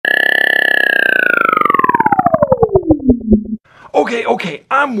Okay,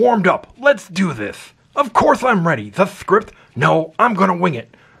 I'm warmed up. Let's do this. Of course I'm ready. The script? No, I'm gonna wing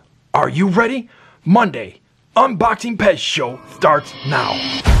it. Are you ready? Monday, Unboxing Pez Show starts now.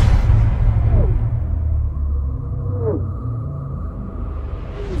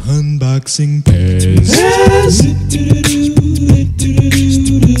 Unboxing Pez.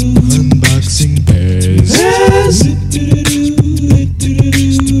 Unboxing Pez.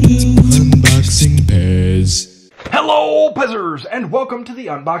 Unboxing Pez. Hello, Pezzers, and welcome to the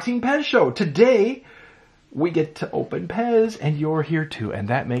Unboxing Pez Show. Today, we get to open Pez, and you're here too, and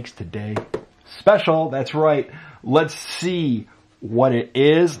that makes today special. That's right. Let's see what it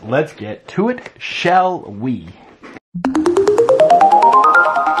is. Let's get to it, shall we?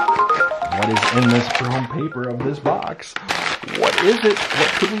 What is in this brown paper of this box? What is it? What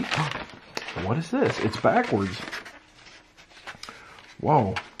could we... What is this? It's backwards.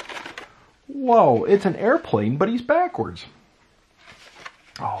 Whoa. Whoa, it's an airplane, but he's backwards.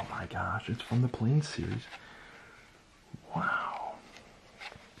 Oh my gosh, it's from the plane series. Wow.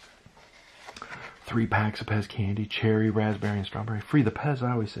 3 packs of Pez candy, cherry, raspberry, and strawberry. Free the Pez,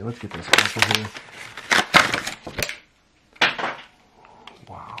 I always say. Let's get this off of here.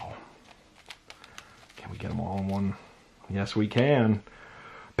 Wow. Can we get them all in one? Yes, we can.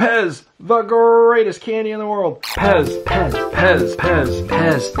 Pez, the greatest candy in the world. Pez, Pez, Pez, Pez,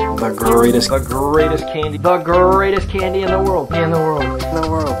 Pez, the greatest candy in the world,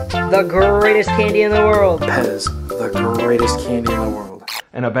 the greatest candy in the world. Pez, the greatest candy in the world.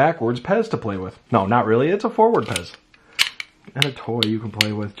 And a backwards Pez to play with. No, not really. It's a forward Pez. And a toy you can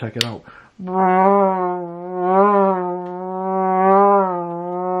play with. Check it out.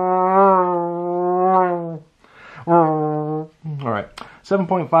 Alright,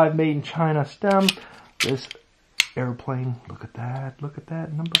 7.5 made in China stem. This airplane, look at that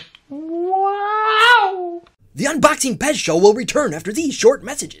number. Wow! The Unboxing Pez Show will return after these short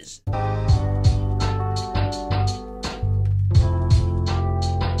messages.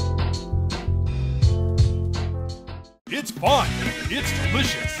 It's fun, it's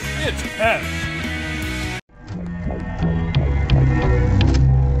delicious, it's Pez.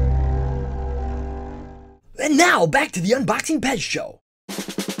 And now, back to the Unboxing Pez Show.